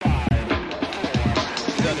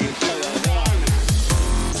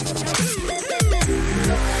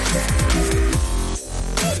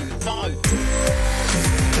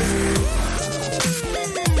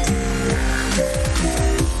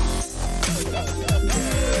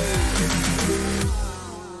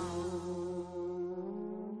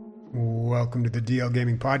welcome to the DL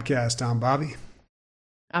Gaming Podcast. I'm Bobby.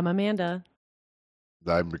 I'm Amanda.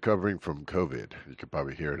 I'm recovering from COVID. You can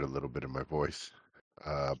probably hear it a little bit in my voice.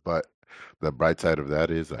 But the bright side of that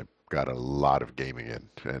is I've got a lot of gaming in.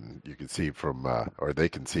 And you can see from, or they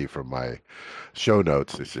can see from my show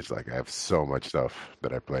notes, it's just like I have so much stuff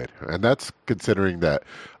that I played. And that's considering that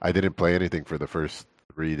I didn't play anything for the first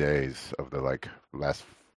 3 days of the last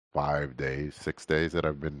 5 days, 6 days that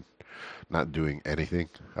I've been not doing anything.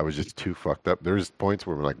 I was just too fucked up. There's points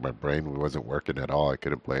where my brain wasn't working at all. I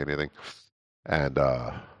couldn't play anything. And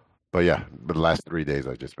but yeah, the last 3 days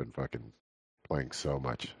I've just been fucking playing so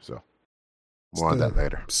much. So more on that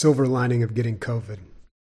later. Silver lining of getting COVID.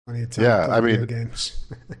 Plenty of time Yeah, to play I video mean, games.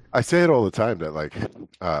 I say it all the time that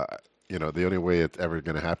the only way it's ever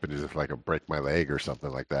gonna happen is if I break my leg or something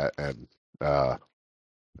like that. And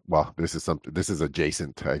this is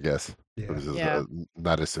adjacent, I guess. Yeah. This is Yeah.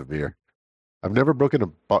 not as severe. I've never broken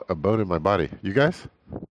a bone in my body. You guys?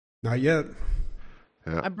 Not yet.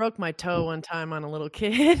 Yeah. I broke my toe one time on a little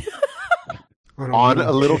kid. On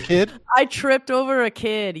a little kid? I tripped over a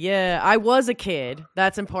kid. Yeah, I was a kid.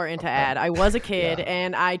 That's important to add. I was a kid,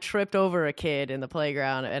 and I tripped over a kid in the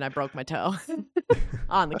playground, and I broke my toe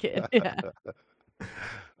on the kid. Yeah,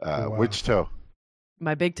 Wow. Which toe?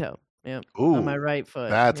 my big toe. Yeah, Ooh, on my right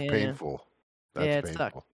foot. that's Yeah. painful. That's Yeah, it painful.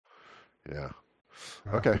 sucked. Yeah.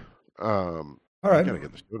 Wow. Okay. All I right. gotta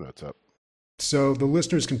get the show notes up. So the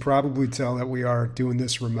listeners can probably tell that we are doing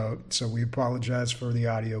this remote. So we apologize for the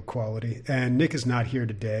audio quality. And Nick is not here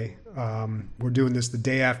today. We're doing this the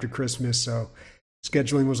day after Christmas. So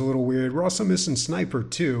scheduling was a little weird. We're also missing Sniper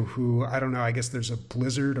too, who, I don't know, I guess there's a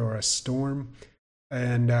blizzard or a storm.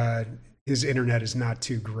 And his internet is not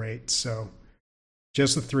too great. So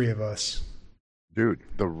just the three of us. Dude,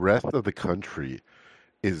 the rest of the country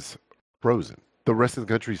is frozen. The rest of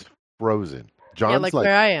the country's frozen. Yeah, John's like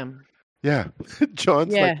where I am. yeah.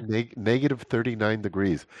 John's Yeah. negative 39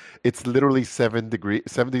 degrees. It's literally 70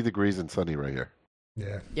 degrees and sunny right here.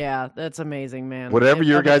 Yeah. Yeah, that's amazing, man. Whatever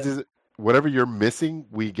I- whatever you're missing,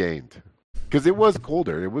 we gained. Because it was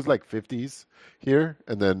colder. It was like 50s here,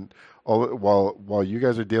 and then while you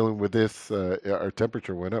guys are dealing with this, our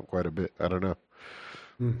temperature went up quite a bit. I don't know.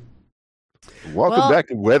 Hmm. Welcome Well- back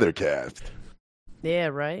to Weathercast. Yeah,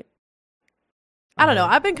 right. I don't know.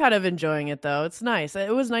 I've been kind of enjoying it though. It's nice.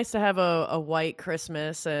 It was nice to have a white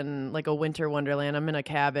Christmas and like a winter wonderland. I'm in a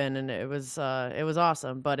cabin and it was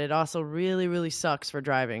awesome, but it also really, really sucks for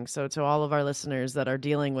driving. So to all of our listeners that are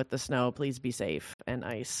dealing with the snow, please be safe and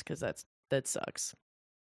ice because that sucks.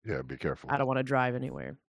 Yeah, be careful. I don't want to drive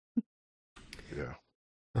anywhere. Yeah.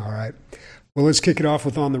 All right. Well, let's kick it off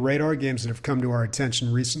with on the radar games that have come to our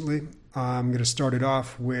attention recently. I'm going to start it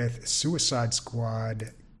off with Suicide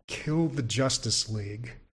Squad Kill the Justice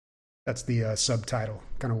League. That's the subtitle.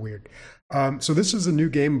 Kind of weird. So this is a new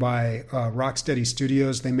game by Rocksteady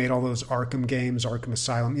Studios. They made all those Arkham games, Arkham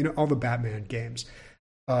Asylum, all the Batman games.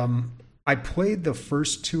 I played the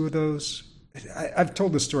first two of those. I've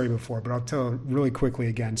told this story before, but I'll tell it really quickly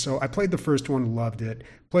again. So I played the first one, loved it.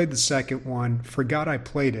 Played the second one, forgot I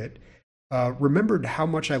played it. Remembered how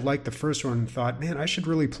much I liked the first one and thought, man, I should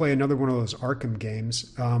really play another one of those Arkham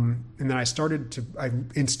games. And then I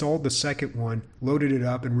installed the second one, loaded it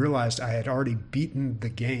up, and realized I had already beaten the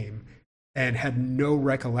game and had no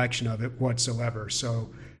recollection of it whatsoever. So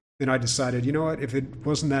then I decided, you know what, if it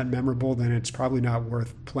wasn't that memorable, then it's probably not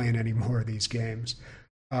worth playing any more of these games.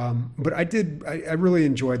 But I really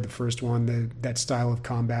enjoyed the first one, that style of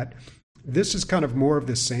combat. This is kind of more of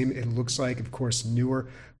the same. It looks like, of course, newer.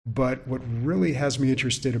 But what really has me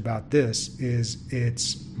interested about this is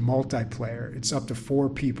it's multiplayer. It's up to 4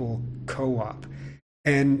 people co-op.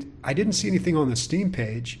 And I didn't see anything on the Steam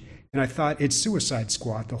page. And I thought it's Suicide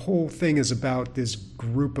Squad. The whole thing is about this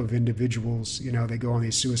group of individuals. They go on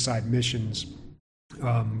these suicide missions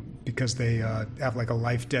because they have like a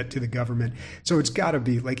life debt to the government. So it's got to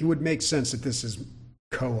be like, it would make sense that this is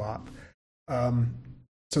co-op.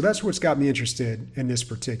 So that's what's got me interested in this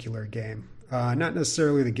particular game. Not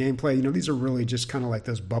necessarily the gameplay. These are really just kind of like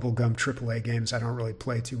those bubblegum AAA games I don't really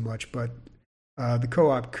play too much, but the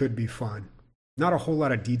co-op could be fun. Not a whole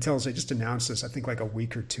lot of details. They just announced this, I think, like a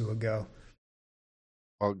week or two ago.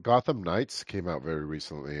 Well, Gotham Knights came out very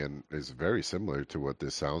recently and is very similar to what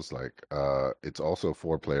this sounds like. It's also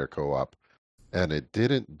 4-player co-op, and it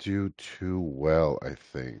didn't do too well, I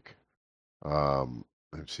think.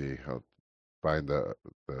 Let's see. I'll find the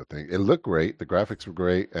thing. It looked great. The graphics were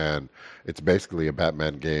great, and it's basically a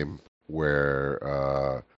Batman game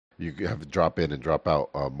where you have to drop in and drop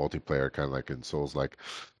out multiplayer, kind of like in Souls,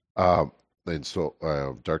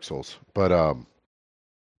 Dark Souls. But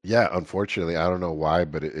Yeah, unfortunately, I don't know why,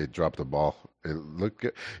 but it dropped the ball. It looked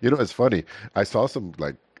good. It's funny. I saw some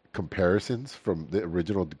like comparisons from the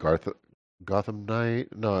original Gotham Knight,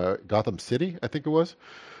 no, Gotham City, I think it was,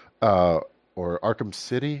 uh, or Arkham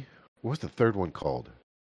City. What was the third one called?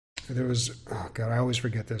 There was, oh God, I always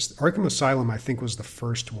forget this. Arkham Asylum, I think, was the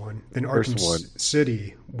first one. Then First Arkham one.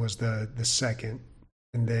 City was the second,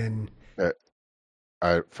 and then Uh,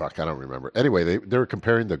 I don't remember. Anyway, they were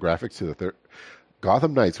comparing the graphics to the third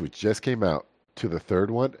Gotham Knights, which just came out, to the third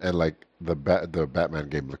one, and like the Batman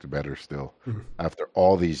game looked better still hmm. after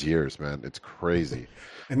all these years, man. It's crazy.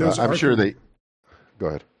 And those I'm sure Arkham. they go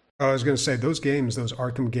ahead. I was going to say those games, those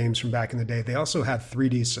Arkham games from back in the day, they also had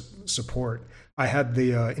 3D support. I had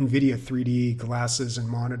the NVIDIA 3D glasses and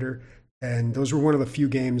monitor, and those were one of the few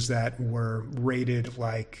games that were rated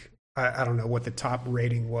like, I don't know what the top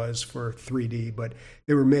rating was for 3D, but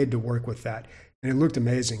they were made to work with that. And it looked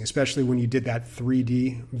amazing, especially when you did that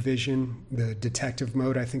 3D vision, the detective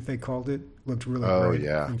mode, I think they called it. Looked really Oh great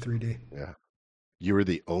yeah, in 3D. yeah. You were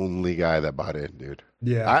the only guy that bought in, dude.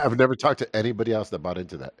 Yeah. I've never talked to anybody else that bought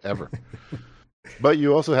into that ever. But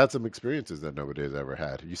you also had some experiences that nobody has ever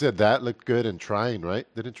had. You said that looked good and Trine, right?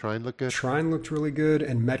 Didn't Trine look good? Trine looked really good,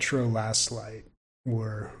 and Metro Last Light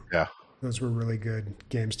were Yeah. those were really good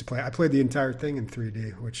games to play. I played the entire thing in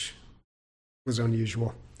 3D, which was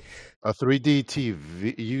unusual. A 3D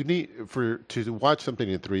TV. You need for to watch something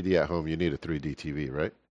in 3D at home. You need a 3D TV,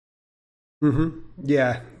 right?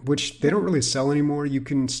 Yeah, which they don't really sell anymore. You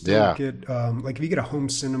can still Yeah. get, like, if you get a home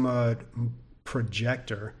cinema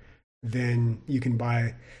projector, then you can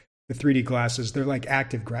buy the 3D glasses. They're like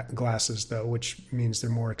active glasses, though, which means they're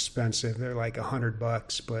more expensive. They're like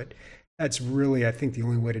 $100, but that's really, I think, the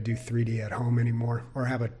only way to do 3D at home anymore, or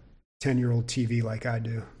have a 10-year-old TV like I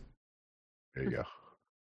do. There you go.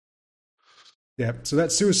 Yeah, so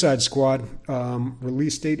that's Suicide Squad.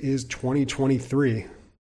 Release date is 2023.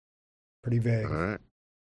 Pretty All vague.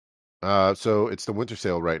 right. So it's the winter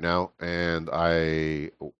sale right now, and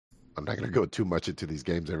I'm not going to go too much into these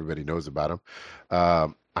games. Everybody knows about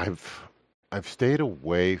them. I've stayed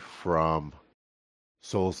away from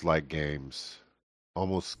Souls-like games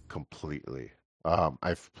almost completely.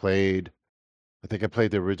 I've played. I think I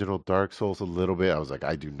played the original Dark Souls a little bit. I was like,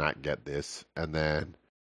 I do not get this, and then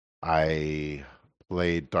I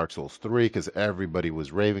played Dark Souls 3 because everybody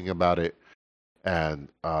was raving about it. And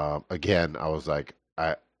again, I was like,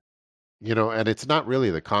 and it's not really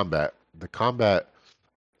the combat. The combat,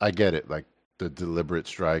 I get it, like the deliberate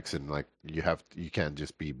strikes and like you can't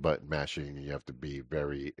just be button mashing. You have to be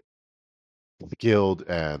very skilled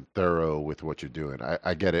and thorough with what you're doing.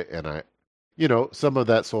 I get it, and some of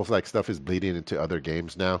that Souls-like stuff is bleeding into other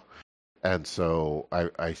games now, and so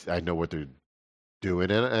I know what they're doing,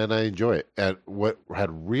 and I enjoy it. And what had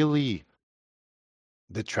really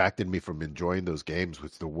detracted me from enjoying those games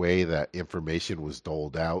was the way that information was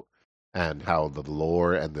doled out and how the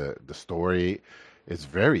lore and the story is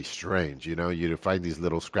very strange. You find these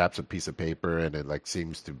little scraps of piece of paper and it like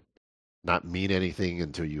seems to not mean anything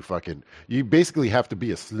until you basically have to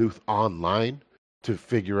be a sleuth online to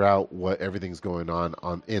figure out what everything's going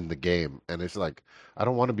on in the game. And it's like I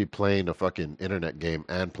don't want to be playing a fucking internet game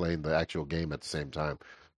and playing the actual game at the same time.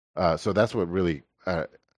 So that's what really I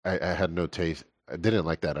had no taste. I didn't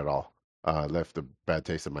like that at all. Left a bad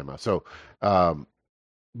taste in my mouth. So,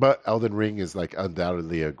 but Elden Ring is like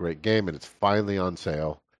undoubtedly a great game, and it's finally on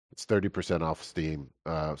sale. It's 30% off Steam.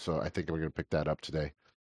 So I think we're gonna pick that up today.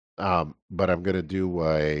 But I'm gonna do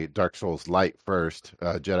a Dark Souls Light first,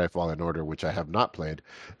 Jedi Fallen Order, which I have not played.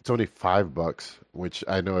 It's only $5, which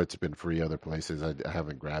I know it's been free other places. I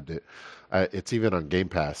haven't grabbed it. It's even on Game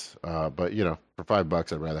Pass. But for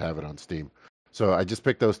 $5, I'd rather have it on Steam. So I just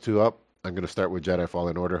picked those two up. I'm going to start with Jedi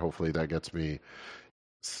Fallen Order. Hopefully that gets me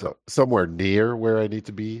somewhere near where I need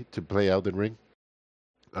to be to play Elden Ring.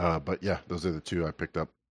 But yeah, those are the two I picked up.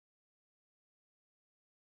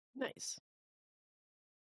 Nice.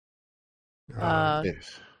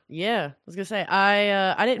 Yes. Yeah, I was gonna say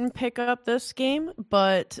I didn't pick up this game,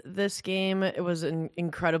 but this game, it was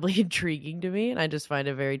incredibly intriguing to me, and I just find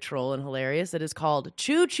it very troll and hilarious. It is called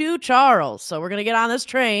Choo Choo Charles. So we're gonna get on this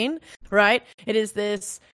train, right? It is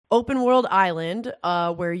this open world island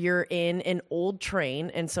where you're in an old train,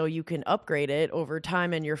 and so you can upgrade it over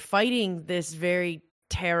time, and you're fighting this very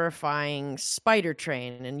terrifying spider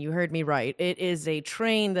train. And you heard me right. It is a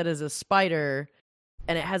train that is a spider,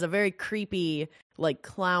 and it has a very creepy like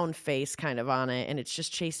clown face kind of on it, and it's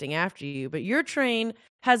just chasing after you. But your train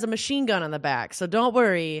has a machine gun on the back, so don't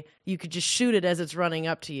worry, you could just shoot it as it's running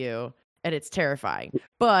up to you. and it's terrifying.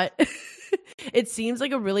 But it seems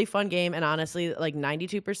like a really fun game, and honestly, like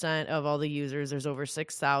 92% of all the users, there's over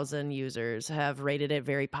 6,000 users, have rated it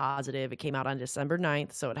very positive. It came out on December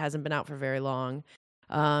 9th, so it hasn't been out for very long.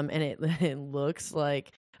 And it looks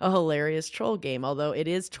like a hilarious troll game, although it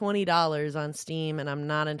is $20 on Steam, and I'm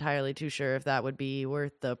not entirely too sure if that would be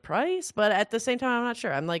worth the price. But at the same time, I'm not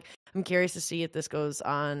sure. I'm curious to see if this goes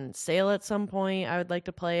on sale at some point. I would like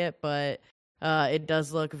to play it, but it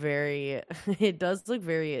does look very,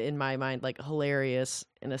 in my mind, like hilarious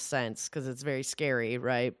in a sense, because it's very scary,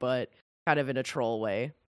 right? But kind of in a troll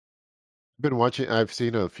way. I've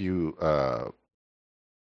seen a few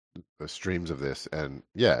streams of this, and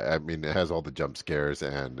yeah, I mean, it has all the jump scares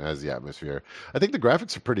and has the atmosphere. I think the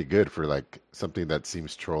graphics are pretty good for like something that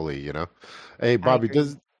seems trolly, you know. Hey, I Bobby,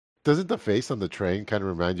 agree. doesn't the face on the train kind of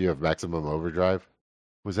remind you of Maximum Overdrive?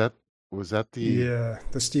 Was that the? Yeah,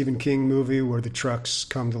 the Stephen King movie where the trucks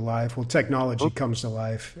come to life. Well, technology Don't, comes to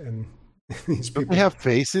life, and these don't they people. have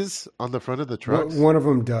faces on the front of the trucks? One of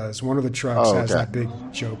them does. One of the trucks Oh, has okay. that big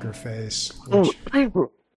Joker face, Oh, which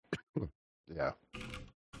yeah,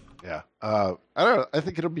 yeah. I don't know. I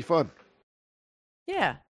think it'll be fun.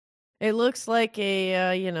 Yeah. It looks like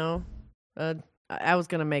I was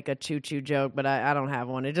gonna make a choo-choo joke, but I don't have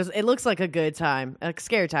one. It looks like a good time, a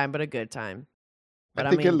scare time, but a good time. I But I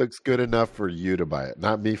think it mean, looks good enough for you to buy it,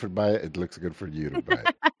 not me for buy it. It looks good for you to buy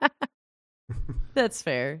it. that's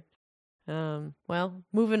fair. Well,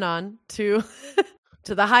 moving on to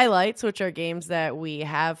to the highlights, which are games that we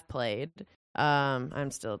have played.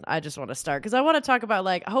 I just want to start because I want to talk about,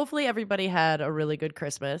 like, hopefully everybody had a really good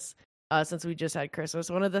Christmas. Since we just had Christmas,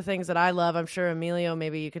 one of the things that I love, I'm sure Emilio,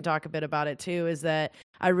 maybe you can talk a bit about it too, is that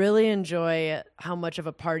I really enjoy how much of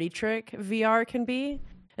a party trick VR can be,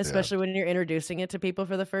 Yeah. especially when you're introducing it to people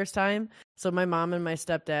for the first time. So my mom and my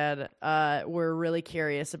stepdad were really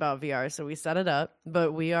curious about VR, so we set it up.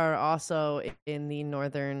 But we are also in the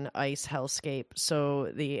northern ice hellscape,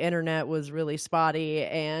 so the internet was really spotty,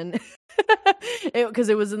 and because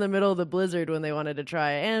it was in the middle of the blizzard when they wanted to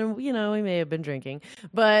try it. And we may have been drinking,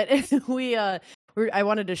 but I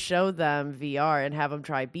wanted to show them VR and have them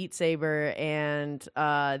try Beat Saber, and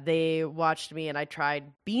they watched me, and I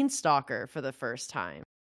tried Beanstalker for the first time,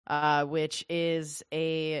 which is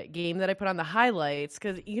a game that I put on the highlights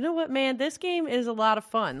because you know what, man, this game is a lot of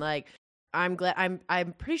fun. Like, I'm glad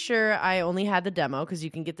I'm pretty sure I only had the demo because you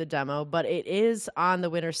can get the demo, but it is on the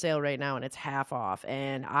winter sale right now and it's half off,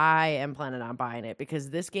 and I am planning on buying it because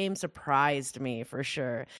this game surprised me for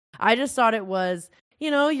sure. I just thought it was,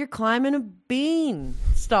 you're climbing a bean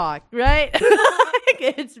stalk, right?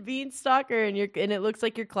 Like, it's Beanstalker, and it looks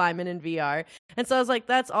like you're climbing in VR. And so I was like,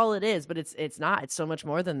 that's all it is, but it's not. It's so much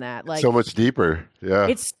more than that. It's Like, so much deeper. Yeah.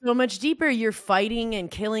 it's so much deeper. You're fighting and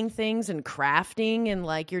killing things and crafting, and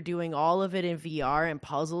like you're doing all of it in VR and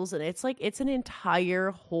puzzles, and it's like it's an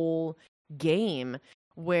entire whole game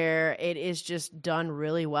where it is just done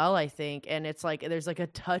really well, I think. And it's like there's like a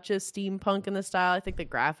touch of steampunk in the style. I think the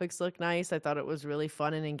graphics look nice. I thought it was really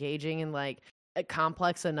fun and engaging and like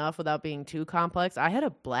complex enough without being too complex. I had a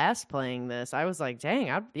blast playing this. I was like, dang,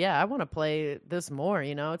 I want to play this more.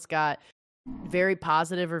 It's got very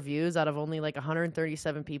positive reviews out of only like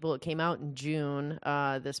 137 people. It came out in June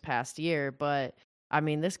this past year, but I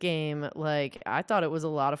mean, this game, like, I thought it was a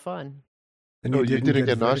lot of fun. and Oh, you you didn't didn't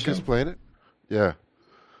get get nauseous vertigo. playing it? Yeah.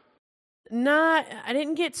 I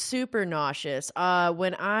didn't get super nauseous.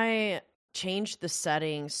 When I changed the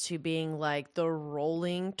settings to being like the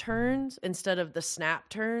rolling turns instead of the snap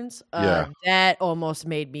turns, Yeah. that almost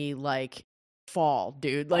made me like fall,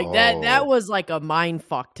 dude. Like that Oh, was like a mind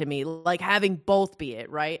fuck to me. Like having both be it,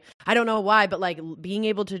 right? I don't know why, but like being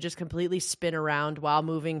able to just completely spin around while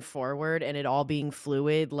moving forward and it all being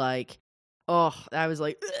fluid, like, oh, I was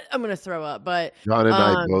like, "Ugh, I'm gonna throw up. But John and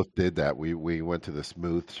I um both did that. We went to the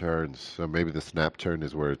smooth turns, so maybe the snap turn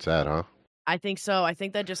is where it's at, huh? I think so. I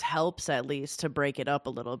think that just helps at least to break it up a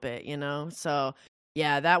little bit, So,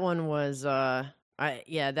 yeah, that one was that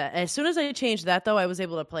as soon as I changed that though, I was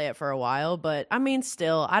able to play it for a while, but I mean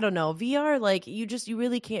still, I don't know. VR, like you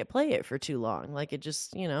really can't play it for too long. Like it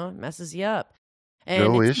just, messes you up. And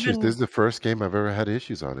No it's issues. This even is the first game I've ever had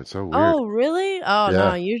issues on. It's so weird. Oh, really? Oh,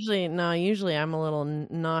 no, Yeah. usually I'm a little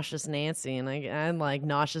nauseous Nancy, and I'm like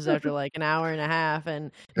nauseous after like an hour and a half,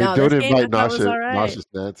 and Hey, no, don't this game I invite thought was all right. nauseous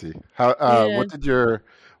Nancy. How? Yeah.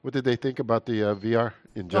 What did they think about the VR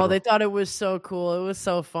in Oh, general? they thought it was so cool. It was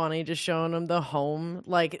so funny just showing them the home.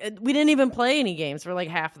 Like, we didn't even play any games for like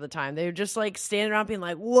half of the time. They were just like standing around being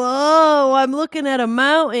like, whoa, I'm looking at a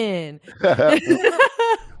mountain.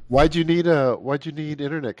 Why'd you need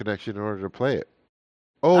internet connection in order to play it?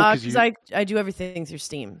 Oh, because Because I do everything through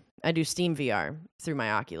Steam. I do Steam VR through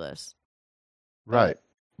my Oculus. right.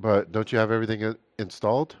 But don't you have everything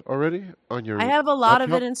installed already on I your have a lot of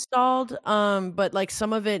it laptop? installed, but like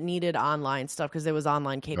some of it needed online stuff because there was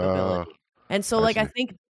online Uh, capability. And so I like I see.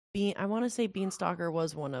 think I want to say Beanstalker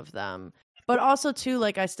was one of them. But also too,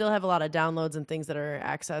 like I still have a lot of downloads and things that are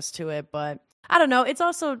access to it, but I don't know. It's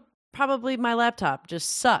also probably my laptop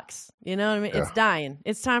just sucks. You know what I mean? Yeah, It's dying.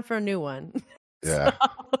 It's time for a new one. So yeah,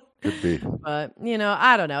 could be. but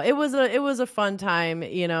I don't know. It was a fun time.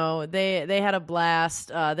 They had a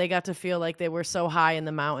blast. They got to feel like they were so high in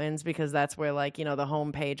the mountains because that's where like the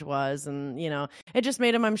homepage was, and it just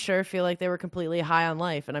made them, I'm sure, feel like they were completely high on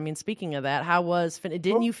life. And I mean, speaking of that,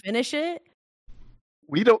 didn't Well, you finish it?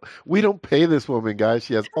 we don't pay this woman, guys.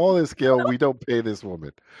 She has all this skill. We don't pay this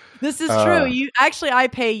woman. This is true. Uh, You actually, I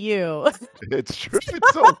pay you. it's true.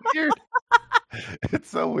 It's so weird. It's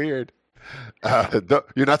so weird.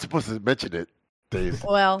 You're not supposed to mention it, Dave.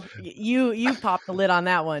 Well, you popped the lid on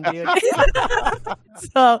that one, dude.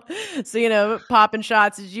 So popping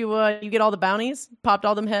shots. Did you get all the bounties? Popped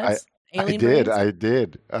all them I heads? I Alien did. brains? I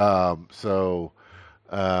did. Um,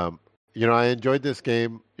 I enjoyed this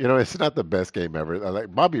game. It's not the best game ever.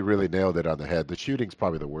 Like Bobby really nailed it on the head. The shooting's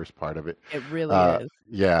probably the worst part of it. It really is.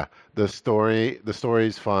 Yeah, the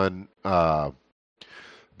story's fun.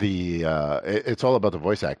 It's all about the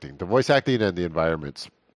voice acting and the environments.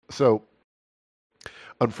 So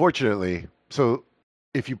unfortunately,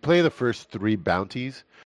 if you play the first three bounties,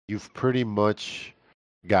 you've pretty much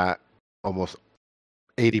got almost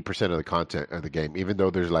 80% of the content of the game, even though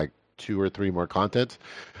there's like two or three more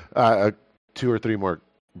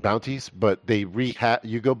bounties, but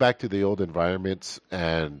you go back to the old environments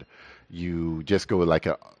and you just go like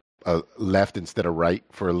a left instead of right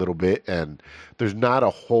for a little bit, and there's not a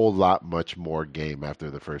whole lot much more game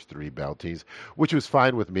after the first three bounties, which was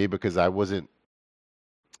fine with me because I was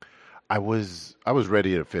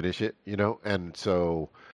ready to finish it, and so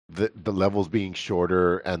the levels being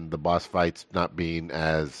shorter and the boss fights not being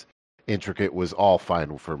as intricate was all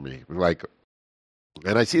fine for me. Like,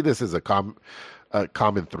 and I see this as a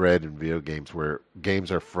common thread in video games where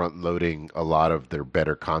games are front loading a lot of their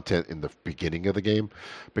better content in the beginning of the game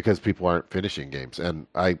because people aren't finishing games, and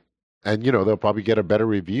they'll probably get a better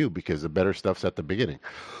review because the better stuff's at the beginning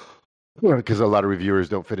because a lot of reviewers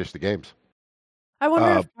don't finish the games. I wonder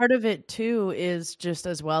Uh, if part of it too is just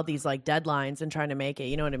as well these like deadlines and trying to make it,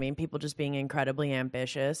 you know what I mean? People just being incredibly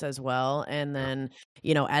ambitious as well. And then,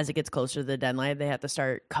 as it gets closer to the deadline, they have to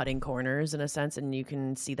start cutting corners in a sense. And you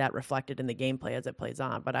can see that reflected in the gameplay as it plays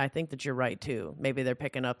on. But I think that you're right too. Maybe they're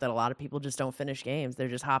picking up that a lot of people just don't finish games. They're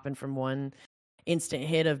just hopping from one instant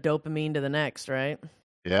hit of dopamine to the next, right?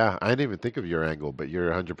 Yeah, I didn't even think of your angle, but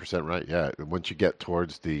you're 100% right. Yeah, once you get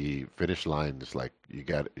towards the finish line, it's like you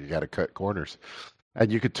got to cut corners,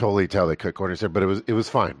 and you could totally tell they cut corners there. But it was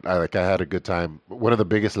fine. I had a good time. One of the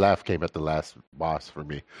biggest laugh came at the last boss for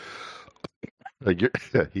me. Like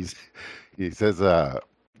he says,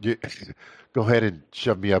 you, go ahead and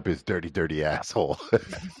shove me up his dirty, dirty asshole.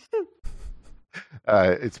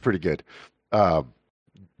 It's pretty good. Um,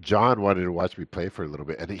 John wanted to watch me play for a little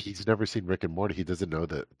bit, and he's never seen Rick and Morty. He doesn't know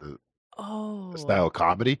the Oh, style of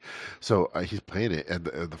comedy. So he's playing it, and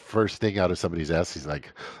the first thing out of somebody's ass, he's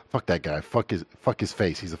like, "Fuck that guy! Fuck his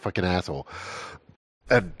face! He's a fucking asshole."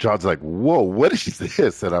 And John's like, "Whoa, what is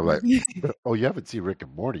this?" And I'm like, "Oh, you haven't seen Rick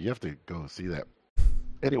and Morty? You have to go see that."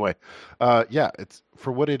 Anyway, yeah, it's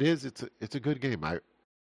for what it is. It's a good game.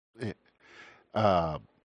 Eh, uh,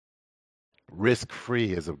 Risk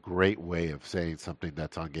free is a great way of saying something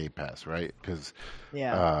that's on Game Pass, right? Because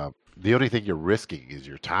yeah. the only thing you're risking is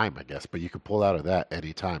your time, I guess, but you can pull out of that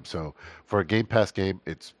anytime. So for a Game Pass game,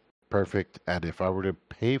 it's perfect. And if I were to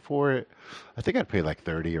pay for it, I think I'd pay like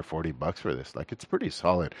 30 or $40 for this. Like it's pretty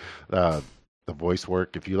solid. The voice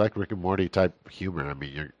work, if you like Rick and Morty type humor, I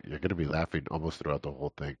mean, you're gonna be laughing almost throughout the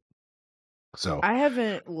whole thing. So I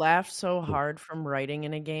haven't laughed so hard from writing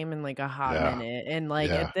in a game in like a hot yeah, minute, and like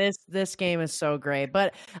yeah, this game is so great.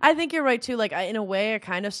 But I think you're right too. Like in a way, I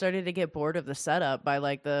kind of started to get bored of the setup by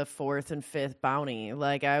like the fourth and fifth bounty.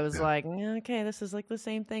 Like I was yeah, like, "Yeah, okay, this is like the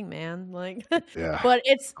same thing, man." Like, yeah. but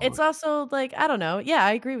it's Oh, it's also like I don't know. Yeah,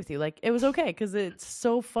 I agree with you. Like it was okay because it's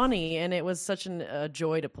so funny and it was such a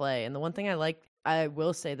joy to play. And the one thing I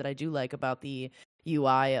will say that I do like about the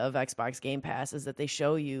UI of Xbox Game Pass is that they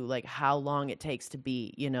show you like how long it takes to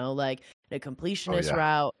beat, like the oh completionist yeah,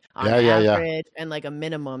 route on yeah, yeah, yeah, average and like a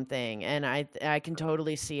minimum thing. And I can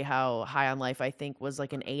totally see how High on Life I think was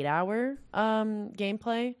like an 8 hour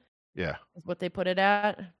gameplay yeah. is what they put it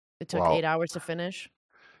at. It took Well, 8 hours to finish.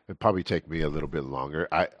 It'd probably take me a little bit longer.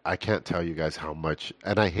 I can't tell you guys how much,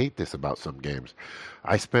 and I hate this about some games.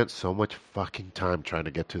 I spent so much fucking time trying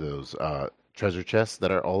to get to those treasure chests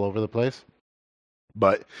that are all over the place.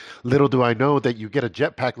 But little do I know that you get a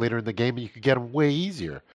jetpack later in the game and you could get them way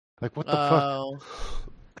easier. Like, what the fuck?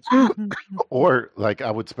 Oh. Or, like,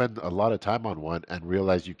 I would spend a lot of time on one and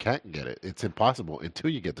realize you can't get it. It's impossible until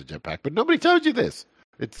you get the jetpack. But nobody tells you this.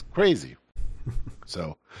 It's crazy.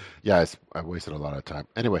 So, yeah, I wasted a lot of time.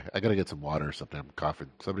 Anyway, I gotta get some water or something. I'm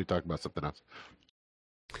coughing. Somebody talk about something else.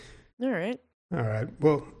 All right. All right.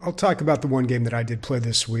 Well, I'll talk about the one game that I did play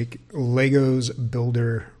this week, Lego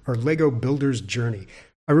Builder's Journey.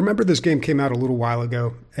 I remember this game came out a little while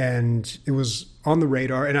ago, and it was on the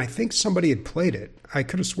radar, and I think somebody had played it. I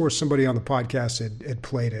could have swore somebody on the podcast had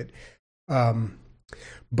played it.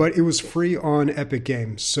 But it was free on Epic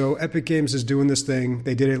Games. So Epic Games is doing this thing.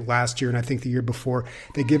 They did it last year and I think the year before.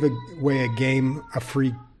 They give away a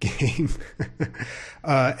free game,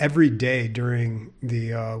 every day during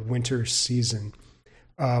the winter season.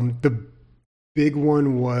 The big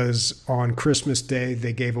one was on Christmas Day.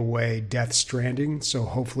 They gave away Death Stranding. So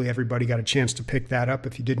hopefully everybody got a chance to pick that up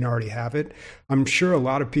if you didn't already have it. I'm sure a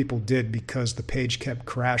lot of people did because the page kept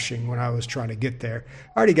crashing when I was trying to get there.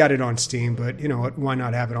 I already got it on Steam, but you know what? Why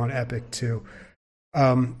not have it on Epic too?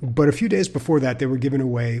 But a few days before that, they were giving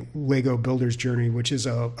away Lego Builder's Journey, which is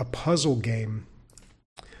a puzzle game,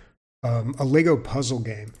 a Lego puzzle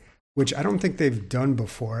game, which I don't think they've done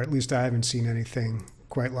before. At least I haven't seen anything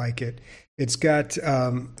quite like it. It's got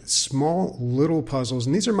small little puzzles,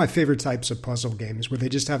 and these are my favorite types of puzzle games, where they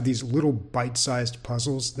just have these little bite-sized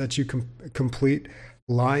puzzles that you complete.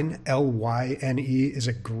 Line, Lyne, is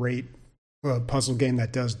a great puzzle game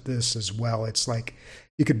that does this as well. It's like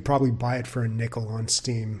you could probably buy it for a nickel on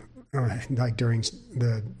Steam, like during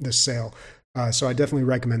the sale. So I definitely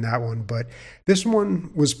recommend that one. But this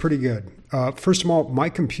one was pretty good. First of all, my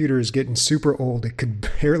computer is getting super old. It could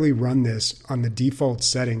barely run this on the default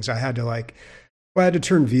settings. I had to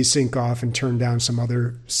turn VSync off and turn down some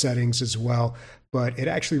other settings as well. But it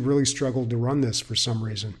actually really struggled to run this for some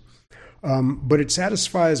reason. But it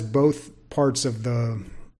satisfies both parts of the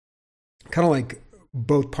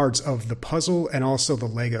puzzle and also the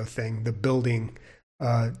Lego thing, the building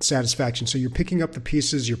satisfaction. So you're picking up the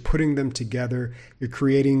pieces, you're putting them together, you're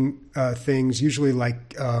creating things, usually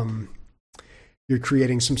like you're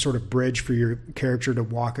creating some sort of bridge for your character to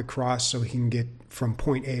walk across so he can get from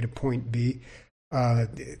point A to point B.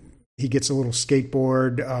 He gets a little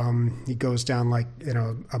skateboard. He goes down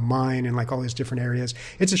a mine and like all these different areas.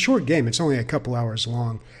 It's a short game. It's only a couple hours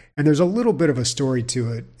long. And there's a little bit of a story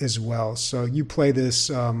to it as well. So you play this,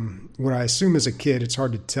 what I assume is a kid. It's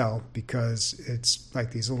hard to tell because it's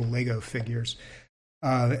like these little Lego figures.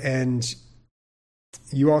 And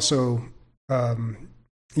you also,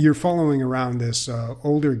 you're following around this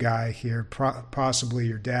older guy here, possibly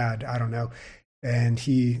your dad. I don't know. And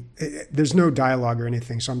there's no dialogue or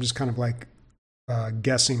anything. So I'm just kind of like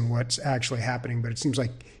guessing what's actually happening. But it seems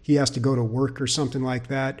like he has to go to work or something like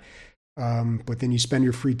that. But then you spend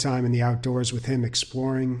your free time in the outdoors with him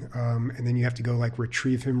exploring, and then you have to go like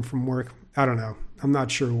retrieve him from work. I don't know. I'm not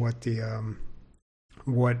sure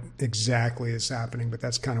what exactly is happening, but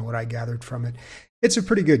that's kind of what I gathered from it. It's a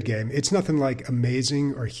pretty good game. It's nothing like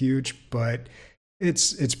amazing or huge, but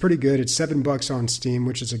it's pretty good. It's $7 on Steam,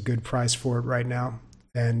 which is a good price for it right now.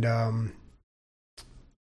 And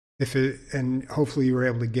hopefully you were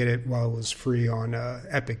able to get it while it was free on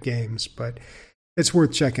Epic Games, but it's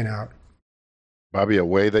worth checking out. Bobby, a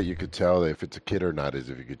way that you could tell if it's a kid or not is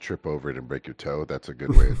if you could trip over it and break your toe. That's a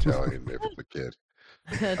good way of telling if it's a kid.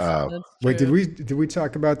 That's wait, did we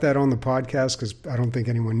talk about that on the podcast? Because I don't think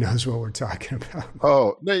anyone knows what we're talking about.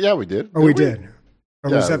 Oh, yeah, we did. Oh, we did.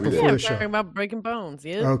 Or was that before the show? Talking about breaking bones.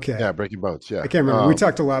 Yeah. Okay. Yeah, breaking bones. Yeah. I can't remember. We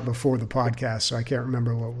talked a lot before the podcast, so I can't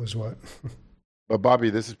remember what was what. But Bobby,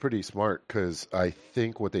 this is pretty smart because I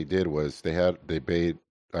think what they did was they made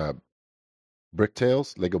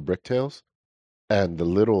Bricktails, Lego Bricktails. And the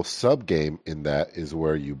little sub game in that is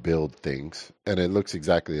where you build things, and it looks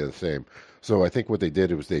exactly the same. So I think what they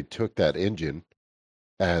did was they took that engine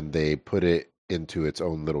and they put it into its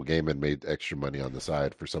own little game and made extra money on the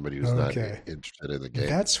side for somebody who's not interested in the game.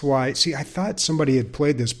 That's why. See, I thought somebody had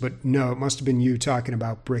played this, but no, it must have been you talking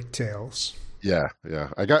about Bricktails. Yeah.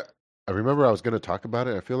 I remember I was going to talk about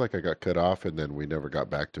it. I feel like I got cut off, and then we never got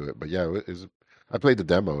back to it. But yeah, I played the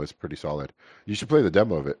demo. It's pretty solid. You should play the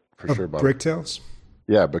demo of it for sure, Bob. Bricktails?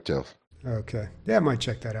 Yeah, Bricktails. Okay. Yeah, I might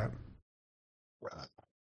check that out.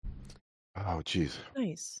 Oh, jeez.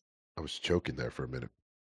 Nice. I was choking there for a minute.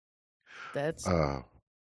 That's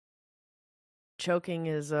choking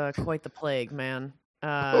is quite the plague, man.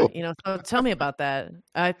 Oh, So tell me about that.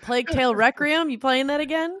 Plague Tale Requiem. You playing that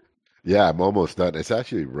again? yeah, I'm almost done. It's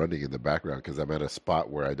actually running in the background because I'm at a spot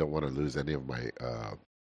where I don't want to lose any of my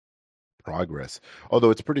progress. Although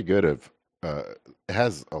it's pretty good of it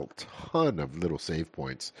has a ton of little save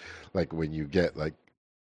points. Like when you get like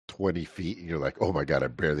 20 feet and you're like, oh my God, I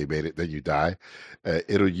barely made it, then you die.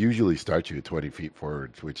 It'll usually start you at 20 feet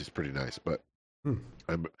forward, which is pretty nice. But Hmm.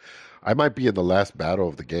 I might be in the last battle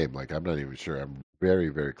of the game. Like I'm not even sure. I'm very,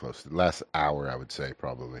 very close. The last hour, I would say,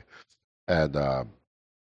 probably. And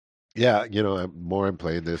yeah, more I'm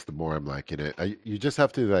playing this, the more I'm liking it. You just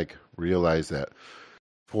have to like realize that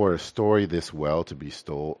for a story this well to be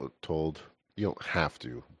told, you don't have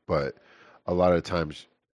to, but a lot of times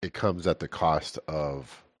it comes at the cost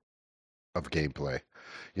of gameplay.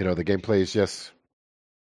 The gameplay is just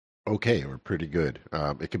okay or pretty good.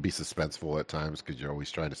 It can be suspenseful at times because you're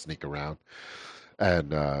always trying to sneak around,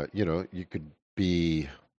 and you could be.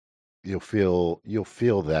 You'll feel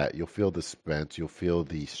that. You'll feel the suspense. You'll feel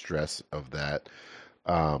the stress of that.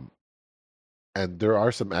 Um, and there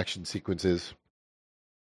are some action sequences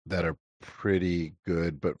that are pretty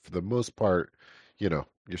good, but for the most part, you're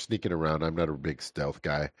sneaking around. I'm not a big stealth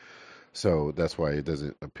guy, so that's why it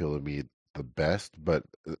doesn't appeal to me the best. But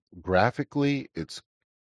graphically, it's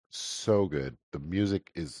so good. The music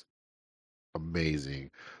is amazing.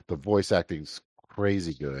 The voice acting's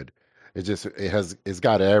crazy good. It's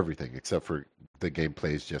got everything except for the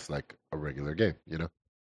gameplay is just like a regular game.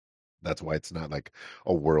 That's why it's not like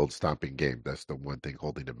a world stomping game. That's the one thing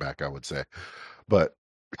holding it back, I would say. But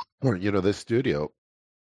this studio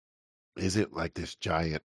isn't like this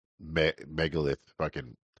giant megalith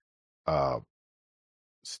fucking uh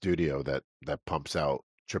studio that pumps out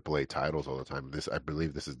AAA titles all the time. I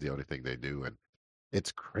believe this is the only thing they do, and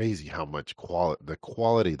it's crazy how much the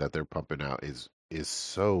quality that they're pumping out is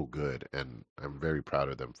so good, and I'm very proud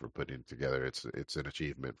of them for putting it together. It's an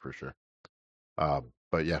achievement for sure.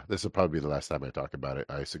 But yeah, this will probably be the last time I talk about it.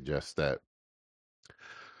 I suggest that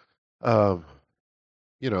um,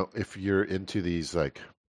 if you're into these like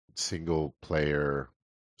single player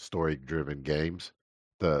story driven games,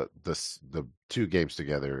 the two games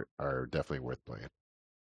together are definitely worth playing.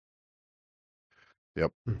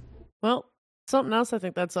 Yep. Well, something else I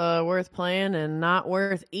think that's worth playing and not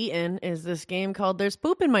worth eating is this game called There's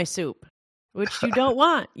Poop in My Soup, which you don't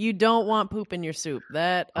want. You don't want poop in your soup.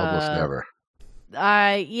 That Almost never.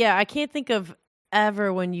 I can't think of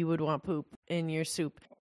ever when you would want poop in your soup.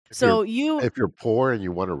 If you're poor and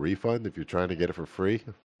you want a refund, if you're trying to get it for free,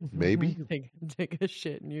 maybe take a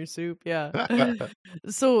shit in your soup. Yeah.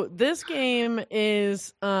 So this game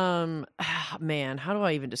is man, how do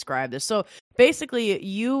I even describe this? So basically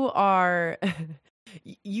you are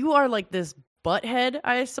like this butthead,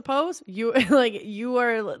 I suppose. You are like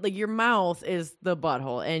your mouth is the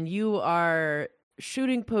butthole and you are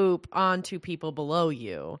shooting poop onto people below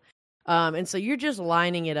you. And so you're just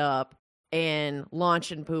lining it up and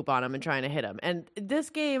launching poop on them and trying to hit them. And this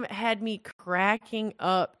game had me cracking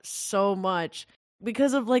up so much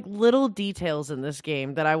because of like little details in this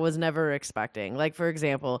game that I was never expecting. Like, for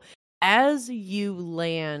example, as you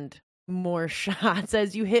land more shots,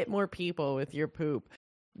 as you hit more people with your poop,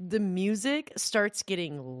 the music starts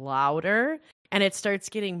getting louder and it starts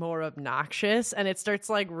getting more obnoxious and it starts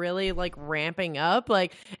like really like ramping up,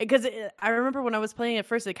 like because I remember when I was playing it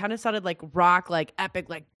first it kind of sounded like rock, like epic,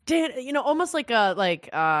 like almost like a like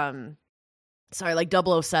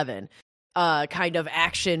 007 kind of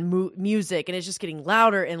action music, and it's just getting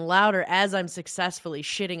louder and louder as I'm successfully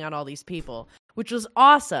shitting on all these people, which was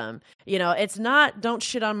awesome. It's not Don't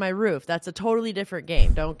Shit on My Roof. That's a totally different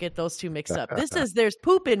game. Don't get those two mixed up. This is There's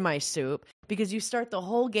Poop in My Soup, because you start the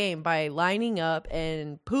whole game by lining up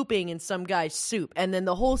and pooping in some guy's soup, and then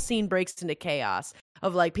the whole scene breaks into chaos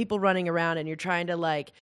of like people running around and you're trying to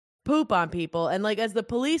like poop on people, and like as the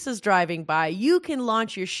police is driving by, you can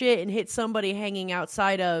launch your shit and hit somebody hanging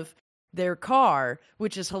outside of their car,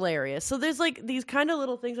 which is hilarious. So there's like these kind of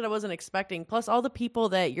little things that I wasn't expecting. Plus all the people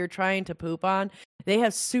that you're trying to poop on, they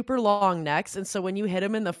have super long necks, and so when you hit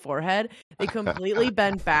them in the forehead, they completely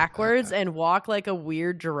bend backwards and walk like a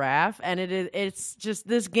weird giraffe. And it's just,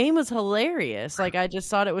 this game was hilarious. Like I just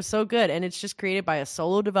thought it was so good, and it's just created by a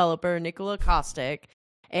solo developer, Nicola Kostic,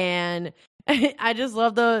 and I just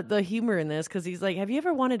love the humor in this, because he's like, have you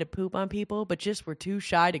ever wanted to poop on people but just were too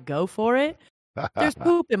shy to go for it? There's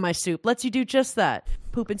poop in my soup. Lets you do just that.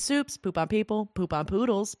 Poop in soups, poop on people, poop on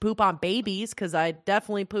poodles, poop on babies, because I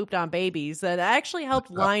definitely pooped on babies. That actually helped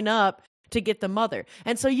line up to get the mother.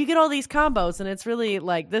 And so you get all these combos, and it's really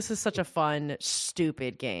like, this is such a fun,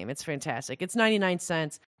 stupid game. It's fantastic. It's 99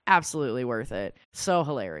 cents. Absolutely worth it. So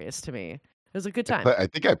hilarious to me. It was a good time. I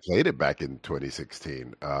think I played it back in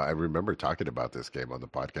 2016. I remember talking about this game on the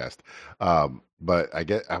podcast. But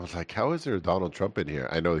I was like, how is there Donald Trump in here?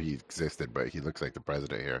 I know he existed, but he looks like the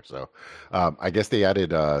president here. So I guess they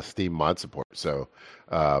added Steam mod support. So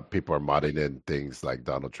people are modding in things like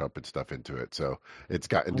Donald Trump and stuff into it. So it's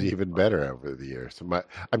gotten Oh, even better over the years.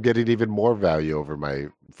 I'm getting even more value over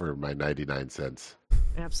for my 99 cents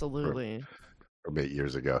from, Absolutely. from 8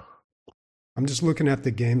 years ago. I'm just looking at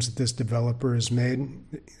the games that this developer has made.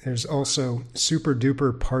 There's also Super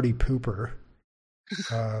Duper Party Pooper,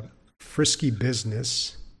 uh, Frisky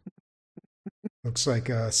Business, looks like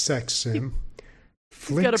a sex sim. He's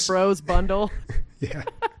got a Flicks, bros bundle. yeah.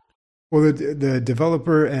 Well, the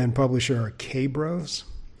developer and publisher are K-Bros.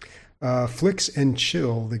 Flicks and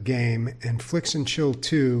Chill, the game, and Flicks and Chill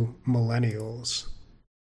 2, Millennials,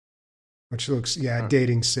 which looks, yeah, Huh.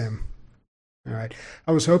 dating sim. All right.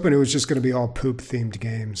 I was hoping it was just going to be all poop themed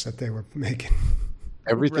games that they were making.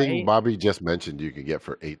 Everything Right. Bobby just mentioned, you can get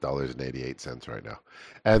for $8.88 right now,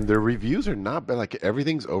 and the reviews are not bad. Like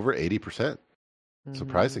everything's over 80%, Hmm.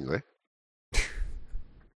 surprisingly.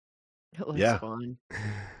 It looks Yeah, fun.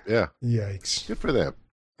 yeah, Yikes. good for them.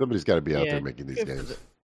 Somebody's got to be out there Yeah. making these Good for games. the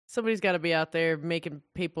Somebody's got to be out there making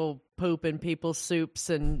people poop in people's soups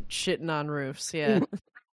and shitting on roofs. Yeah.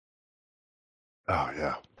 Oh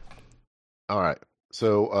yeah. All right.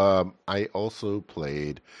 So I also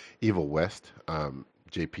played Evil West.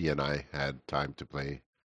 JP and I had time to play,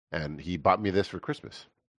 and he bought me this for Christmas,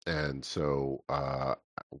 and so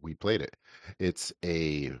we played it. It's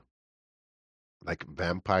a like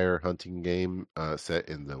vampire hunting game set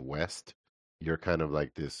in the West. You're kind of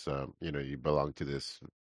like this, you belong to this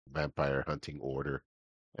vampire hunting order,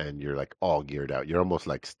 and you're like all geared out. You're almost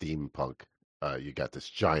like steampunk. You got this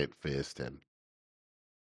giant fist, and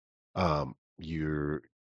you're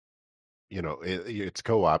it's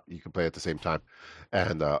co-op. You can play at the same time,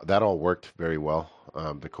 and that all worked very well.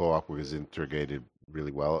 The co-op was integrated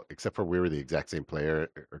really well, except for we were the exact same player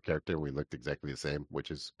or character. We looked exactly the same,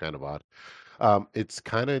 which is kind of odd. It's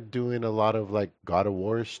kind of doing a lot of like God of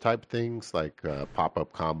War-ish type things, like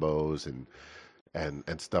pop-up combos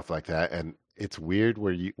and stuff like that. And it's weird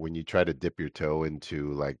where you when you try to dip your toe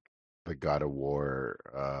into like the God of War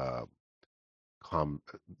com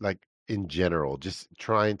like in general, just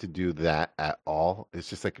trying to do that at all, it's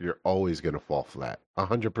just like you're always going to fall flat.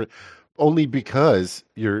 100%, only because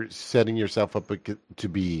you're setting yourself up to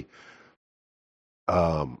be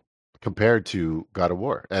um compared to God of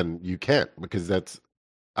War, and you can't because that's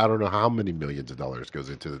I don't know how many millions of dollars goes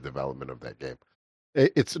into the development of that game.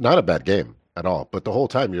 It's not a bad game at all, but the whole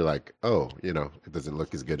time you're like, oh, it doesn't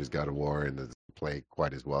look as good as God of War and doesn't play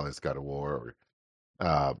quite as well as God of War,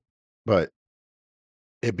 but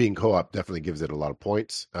it being co-op definitely gives it a lot of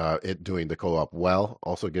points. It doing the co-op well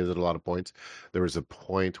also gives it a lot of points. There was a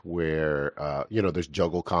point where there's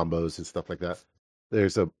juggle combos and stuff like that.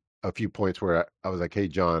 There's a few points where I was like, hey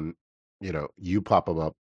John, you pop them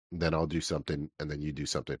up, then I'll do something, and then you do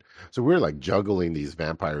something. So we're like juggling these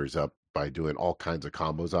vampires up by doing all kinds of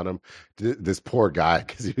combos on them. This poor guy,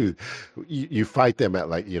 because you fight them at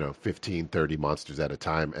like 15, 30 monsters at a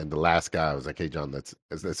time, and the last guy I was like, hey John, this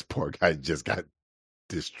poor guy just got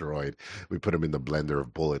destroyed. We put him in the blender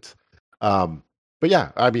of bullets. Um, but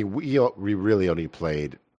yeah, I mean, we really only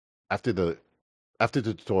played after the after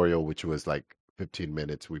the tutorial, which was like 15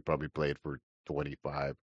 minutes. We probably played for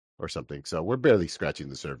 25 or something. So we're barely scratching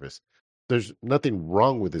the surface. There's nothing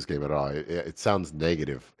wrong with this game at all. It sounds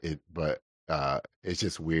negative, but it's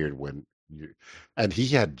just weird when you. And he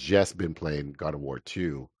had just been playing God of War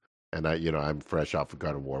 2, and I'm fresh off of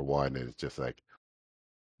God of War 1, and it's just like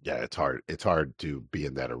yeah, it's hard. It's hard to be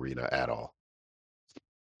in that arena at all.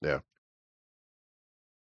 Yeah.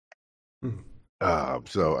 Hmm.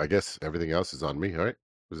 So I guess everything else is on me. All right.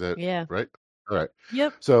 Was that Yeah. right? All right.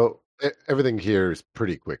 Yep. So everything here is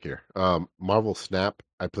pretty quick here. Marvel Snap.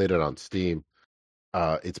 I played it on Steam.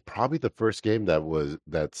 It's probably the first game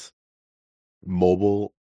that's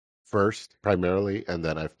mobile first primarily, and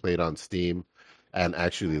then I've played on Steam, and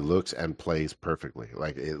actually looks and plays perfectly.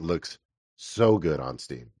 Like it looks so good on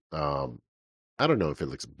Steam. I don't know if it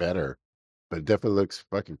looks better, but it definitely looks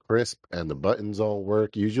fucking crisp, and the buttons all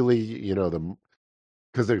work. Usually,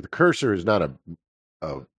 because the cursor is not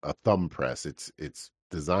a thumb press. It's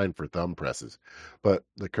designed for thumb presses, but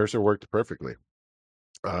the cursor worked perfectly.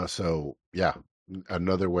 So yeah,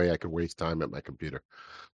 another way I could waste time at my computer.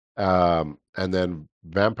 And then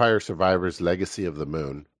Vampire Survivors: Legacy of the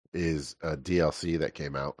Moon is a DLC that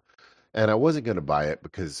came out, and I wasn't going to buy it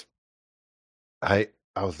because I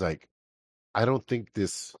was like, I don't think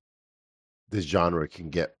this genre can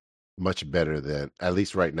get much better than, at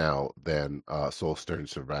least right now, than Soulstone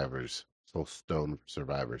Survivors.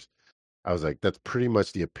 I was like, that's pretty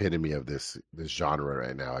much the epitome of this genre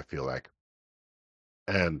right now, I feel like.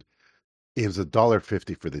 And it was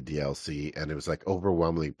 $1.50 for the DLC, and it was like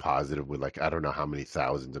overwhelmingly positive with like I don't know how many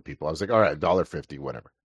thousands of people. I was like, all right, $1.50,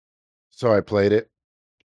 whatever. So I played it,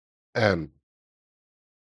 and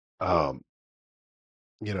um,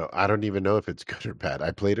 I don't even know if it's good or bad.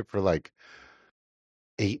 I played it for like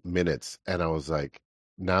 8 minutes, and I was like,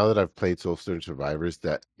 now that I've played Soulstone Survivors,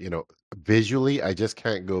 that visually, I just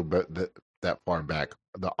can't go that far back.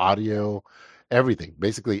 The audio, everything,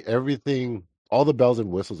 basically everything, all the bells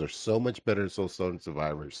and whistles are so much better in Soulstone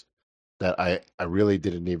Survivors that I really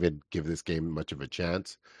didn't even give this game much of a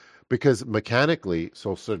chance because mechanically,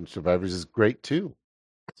 Soulstone Survivors is great too.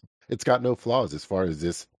 It's got no flaws as far as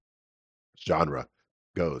this genre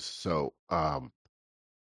goes. So,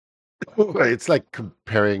 it's like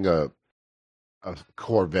comparing a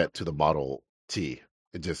Corvette to the Model T.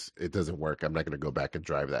 It doesn't work. I'm not going to go back and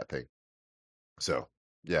drive that thing. So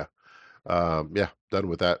yeah, yeah, done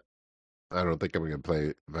with that. I don't think I'm going to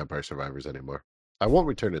play Vampire Survivors anymore. I won't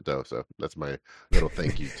return it though, so that's my little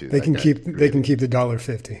thank you to They that can guy. keep the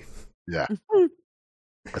 $1.50. Yeah,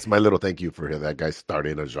 that's my little thank you for that guy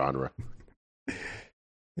starting a genre.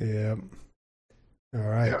 Yeah. All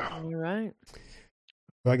right. Yeah. All right.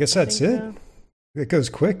 Well, I guess that's it. It goes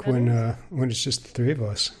quick that when it's just the three of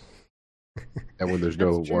us. And when there's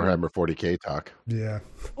no That's true. Warhammer 40K talk. Yeah.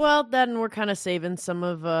 Well, then we're kind of saving some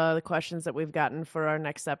of the questions that we've gotten for our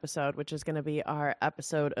next episode, which is going to be our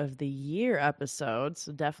episode of the year episode.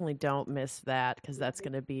 So definitely don't miss that because that's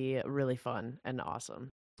going to be really fun and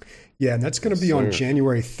awesome. Yeah, and that's going to be on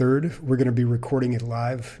January 3rd. We're going to be recording it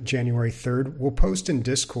live January 3rd. We'll post in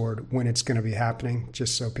Discord when it's going to be happening,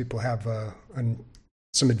 just so people have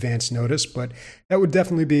some advance notice. But that would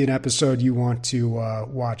definitely be an episode you want to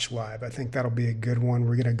watch live. I think that'll be a good one.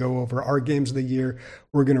 We're going to go over our games of the year.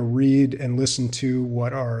 We're going to read and listen to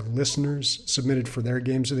what our listeners submitted for their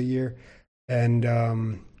games of the year. And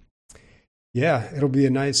yeah, it'll be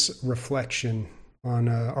a nice reflection on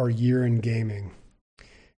our year in gaming.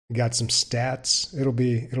 We got some stats. It'll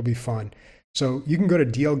be fun. So you can go to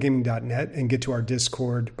dlgaming.net and get to our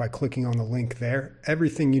Discord by clicking on the link there.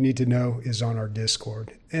 Everything you need to know is on our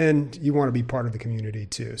Discord. And you want to be part of the community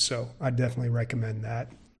too. So I definitely recommend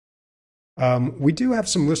that. We do have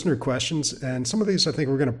some listener questions, and some of these I think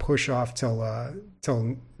we're going to push off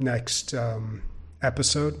till next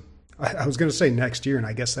episode. I was going to say next year, and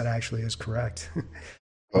I guess that actually is correct.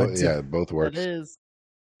 But, yeah, both works. It is.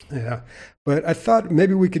 Yeah, but I thought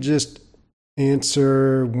maybe we could just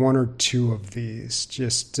answer one or two of these,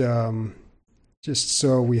 just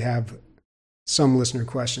so we have some listener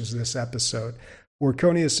questions this episode.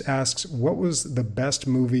 Orconius asks, what was the best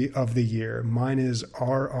movie of the year? Mine is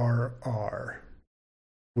RRR,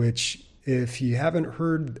 which if you haven't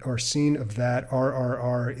heard or seen of that,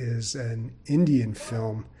 RRR is an Indian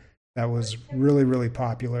film that was really, really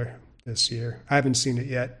popular this year. I haven't seen it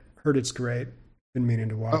yet. Heard it's great. Been meaning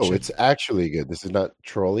to watch it. Oh, it's actually good. This is not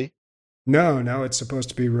trolly? No, it's supposed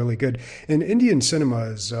to be really good. And Indian cinema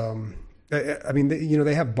is, I mean,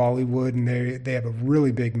 they have Bollywood, and they have a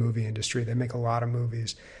really big movie industry. They make a lot of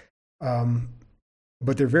movies,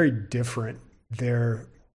 but they're very different. They're,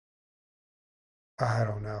 I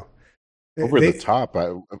don't know, over the top.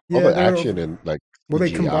 All the action and like. Well,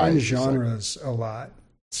 they combine genres a lot,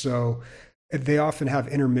 so they often have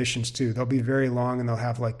intermissions too. They'll be very long, and they'll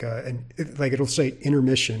have like it'll say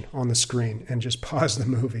intermission on the screen, and just pause the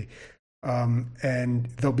movie. And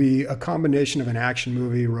there'll be a combination of an action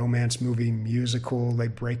movie, romance movie, musical. They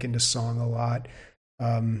break into song a lot.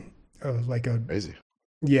 Crazy.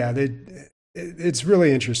 Yeah, it's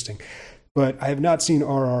really interesting. But I have not seen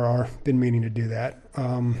RRR. Been meaning to do that.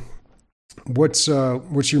 What's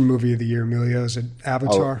your movie of the year, Emilio? Is it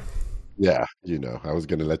Avatar? Yeah, I was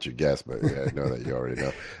going to let you guess, but yeah, I know that you already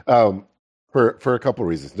know. For a couple of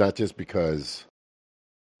reasons, not just because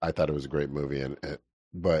I thought it was a great movie,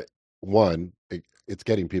 but one, it's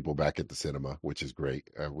getting people back at the cinema, which is great.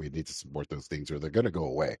 We need to support those things, or they're going to go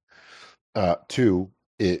away. Two,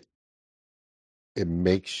 it's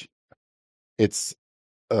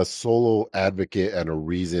a solo advocate and a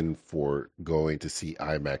reason for going to see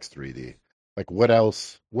IMAX 3D. Like what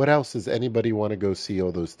else does anybody want to go see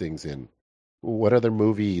all those things in? What other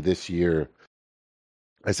movie this year?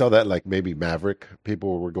 I saw that like maybe Maverick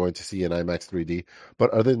people were going to see in IMAX 3D. But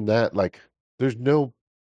other than that, like there's no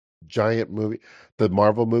giant movie. The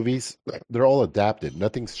Marvel movies, they're all adapted.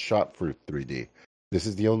 Nothing's shot for 3D. This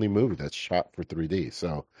is the only movie that's shot for 3D.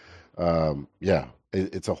 So yeah,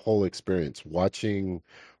 it's a whole experience. Watching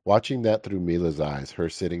watching that through Mila's eyes, her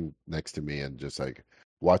sitting next to me and just like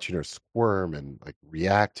watching her squirm and like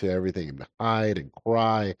react to everything and hide and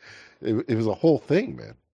cry. It was a whole thing,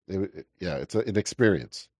 man. Yeah, it's an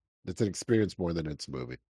experience. It's an experience more than it's a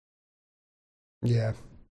movie. Yeah.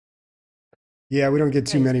 Yeah, we don't get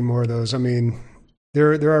too Nice. many more of those. I mean,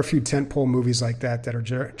 there are a few tentpole movies like that that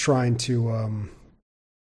are trying to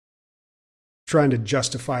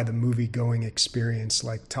justify the movie going experience,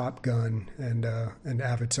 like Top Gun and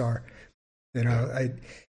Avatar. You know,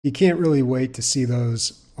 you can't really wait to see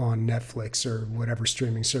those on Netflix or whatever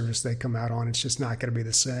streaming service they come out on. It's just not going to be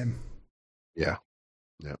the same. Yeah.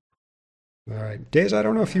 Yeah. All right, Days. I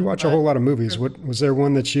don't know if you watch a whole lot of movies. What was there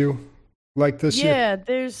one that you liked this year? Yeah,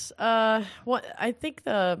 there's what I think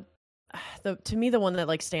the to me the one that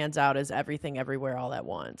like stands out is Everything Everywhere All at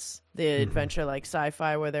Once. The adventure like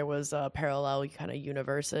sci-fi where there was parallel kind of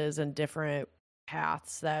universes and different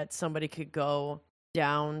paths that somebody could go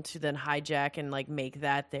down to then hijack and like make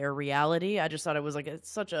that their reality. I just thought it was like it's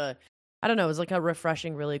such a I don't know, it was like a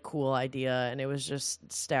refreshing, really cool idea, and it was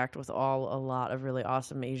just stacked with a lot of really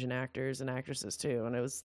awesome Asian actors and actresses too, and it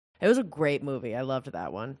was a great movie. I loved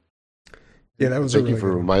that one. Yeah, that was. Thank a really you for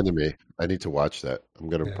good one. reminding me. I need to watch that. I'm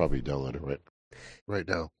gonna probably download it right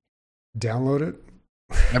now. Download it.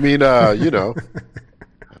 I mean, you know,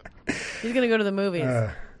 He's gonna go to the movies.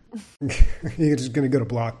 You're just going to go to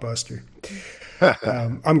Blockbuster.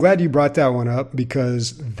 I'm glad you brought that one up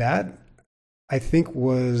because that, I think,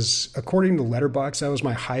 was, according to Letterboxd, that was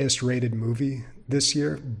my highest rated movie this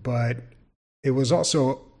year, but it was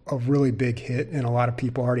also a really big hit and a lot of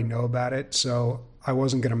people already know about it. So I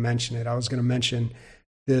wasn't going to mention it. I was going to mention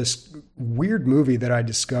this weird movie that I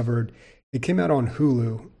discovered. It came out on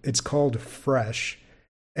Hulu. It's called Fresh,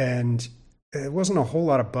 and it wasn't a whole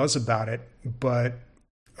lot of buzz about it, but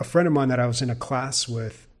a friend of mine that I was in a class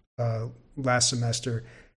with last semester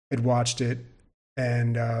had watched it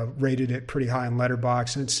and rated it pretty high on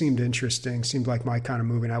Letterboxd, and it seemed interesting, seemed like my kind of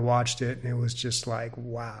movie, and I watched it, and it was just like,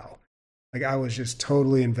 wow. Like, I was just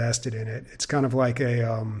totally invested in it. It's kind of like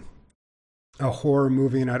a horror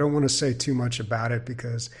movie, and I don't want to say too much about it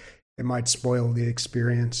because it might spoil the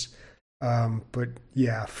experience. But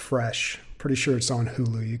yeah, Fresh. Pretty sure it's on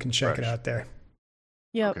Hulu. You can check it out there.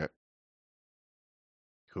 Yep. Okay.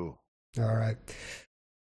 Cool. All right.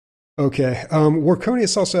 Okay.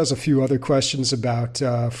 Warconius also has a few other questions about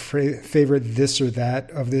favorite this or that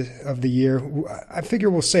of the year. I figure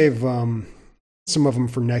we'll save some of them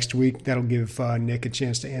for next week. That'll give Nick a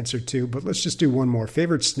chance to answer too. But let's just do one more.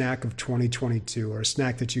 Favorite snack of 2022, or a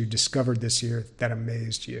snack that you discovered this year that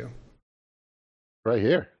amazed you? Right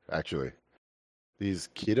here, actually. These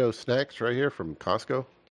keto snacks right here from Costco.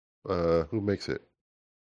 Who makes it?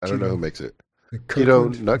 I don't know who makes it.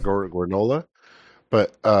 Keto nut granola.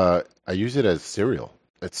 But I use it as cereal.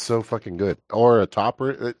 It's so fucking good. Or a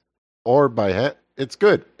topper, or by hand. It's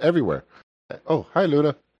good everywhere. Oh, hi,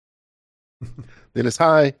 Luna. Dennis,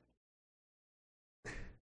 hi.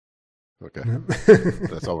 Okay.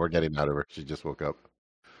 That's all we're getting out of her. She just woke up.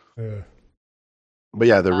 But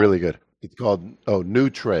yeah, they're really good. It's called New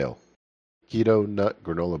Trail Keto Nut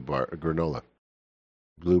Granola.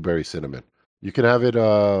 Blueberry cinnamon. You can have it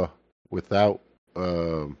without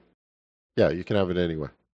you can have it anyway.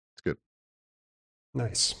 It's good.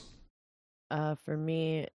 Nice. For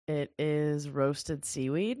me, it is roasted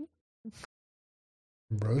seaweed.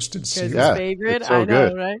 Roasted Because seaweed. it's favorite. It's so I know,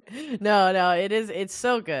 good. right? No, it is. It's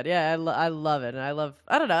so good. Yeah, I love it, and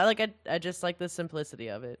I don't know. Like I just like the simplicity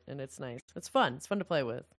of it, and it's nice. It's fun. It's fun to play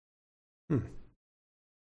with.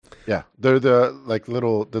 Yeah, they're the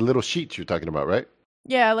little sheets you're talking about, right?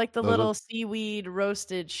 Yeah, I like the Those little seaweed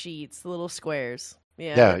roasted sheets, the little squares.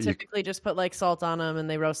 Yeah, Yeah, they typically just put like salt on them, and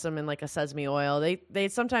they roast them in like a sesame oil. They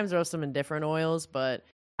sometimes roast them in different oils, but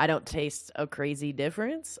I don't taste a crazy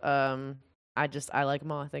difference. I like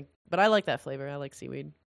them all, I think. But I like that flavor. I like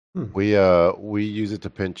seaweed. We use it to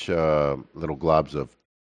pinch little globs of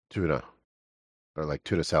tuna, or like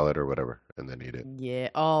tuna salad or whatever, and then eat it. Yeah.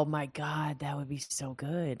 Oh my God, that would be so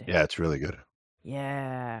good. Yeah, it's really good.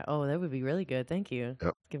 Yeah. Oh, that would be really good. Thank you.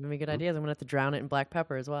 Yep. Giving me good ideas. I'm gonna have to drown it in black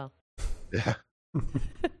pepper as well. Yeah.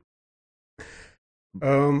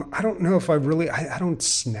 I don't know if I don't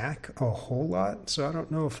snack a whole lot, so I don't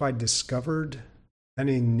know if I discovered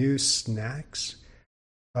any new snacks.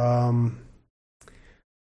 I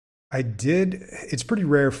did. It's pretty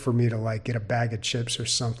rare for me to like get a bag of chips or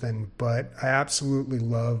something, but I absolutely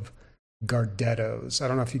love Gardettos. I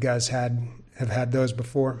don't know if you guys have had those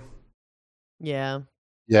before. Yeah.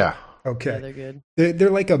 Yeah. Okay. Yeah, they're good. They're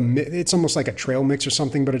like it's almost like a trail mix or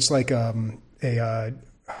something, but it's like I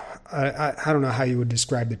I don't know how you would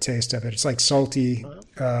describe the taste of it. It's like salty,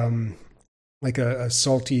 like a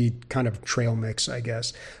salty kind of trail mix, I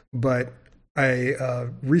guess. But I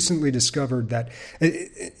recently discovered that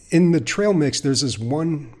in the trail mix, there's this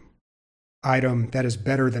one item that is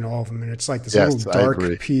better than all of them, and it's like this little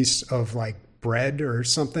dark piece of like bread or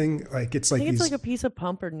something. Like it's like I think it's like a piece of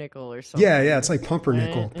pumpernickel or something. Yeah, it's like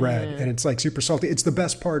pumpernickel bread, and it's like super salty. It's the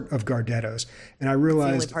best part of Gardetto's, and I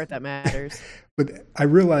realized it's the only part that matters. But I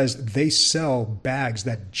realized they sell bags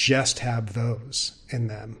that just have those in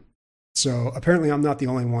them. So apparently, I'm not the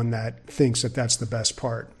only one that thinks that that's the best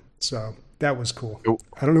part. So that was cool.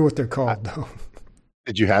 I don't know what they're called though.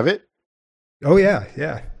 Did you have it? Oh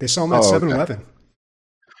yeah. They sell them at 7-Eleven. Okay.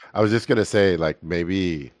 I was just gonna say, like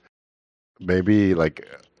maybe like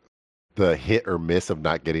the hit or miss of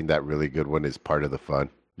not getting that really good one is part of the fun.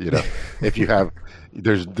 You know, if you have,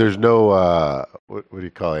 there's no what do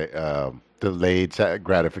you call it? Delayed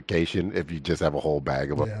gratification if you just have a whole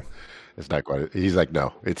bag of them. Yeah. It's not quite. He's like,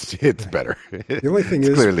 no, it's better. The only thing it's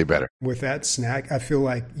is clearly better with that snack. I feel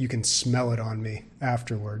like you can smell it on me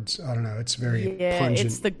afterwards. I don't know. It's very pungent.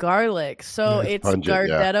 It's the garlic. So it's pungent,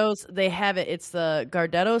 Gardetto's. They have it. It's the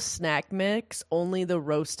Gardetto's snack mix. Only the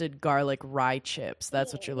roasted garlic rye chips.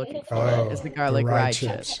 That's what you're looking for. Is the garlic rye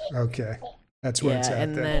chips? Okay, that's where it's at.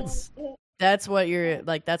 And that's what you're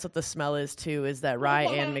like. That's what the smell is too. Is that rye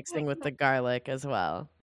and mixing with the garlic as well.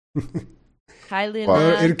 Hi, Luna.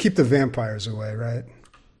 Well, it'll keep the vampires away, right?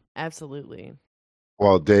 Absolutely.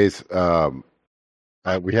 Well, Days,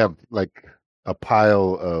 we have like a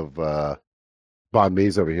pile of banh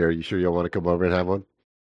mi's over here. You sure you'll want to come over and have one?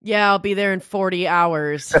 Yeah, I'll be there in 40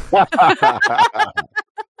 hours.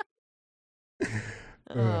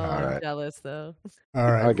 I'm jealous, though.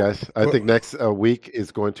 All right, guys. I think next week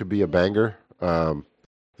is going to be a banger.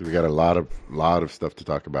 We got a lot of stuff to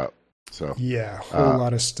talk about. So yeah, a whole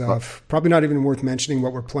lot of stuff. Probably not even worth mentioning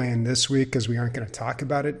what we're playing this week because we aren't going to talk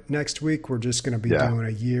about it next week. We're just going to be doing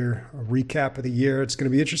a recap of the year. It's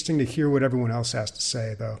going to be interesting to hear what everyone else has to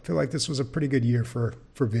say, though. I feel like this was a pretty good year for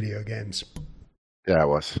video games. Yeah, it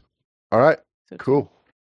was. All right, cool.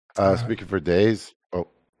 Speaking for Days,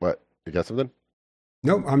 what? You got something?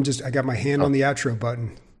 Nope, I got my hand on the outro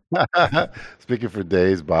button. Speaking for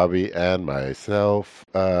Days, Bobby, and myself,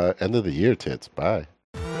 end of the year, tits. Bye.